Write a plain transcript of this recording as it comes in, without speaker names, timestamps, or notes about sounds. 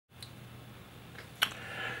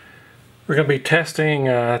We're going to be testing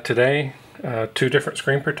today two different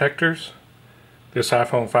screen protectors. This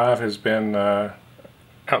iPhone 5 has been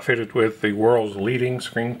outfitted with the world's leading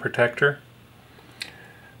screen protector.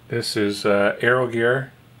 This is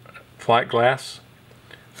Aero-Gear Flight Glass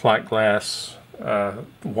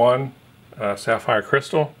 1 Sapphire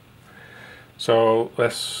Crystal. So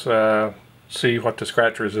let's see what the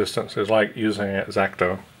scratch resistance is like using it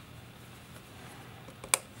X-Acto.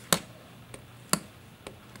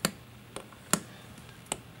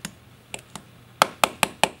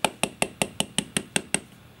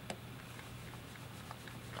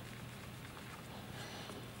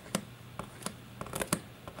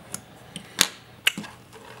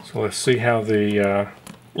 So let's see how the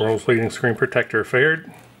world's leading screen protector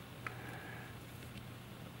fared.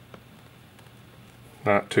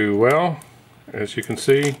 Not too well. As you can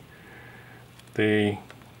see, the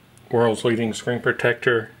world's leading screen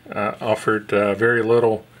protector offered very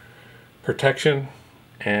little protection,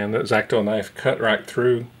 and the X-Acto knife cut right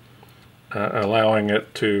through, allowing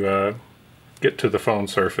it to get to the phone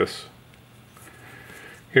surface.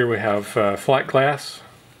 Here we have flight glass,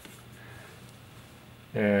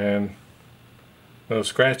 and no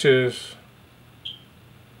scratches,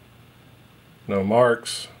 no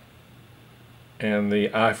marks, and the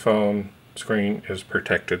iPhone screen is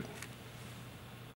protected.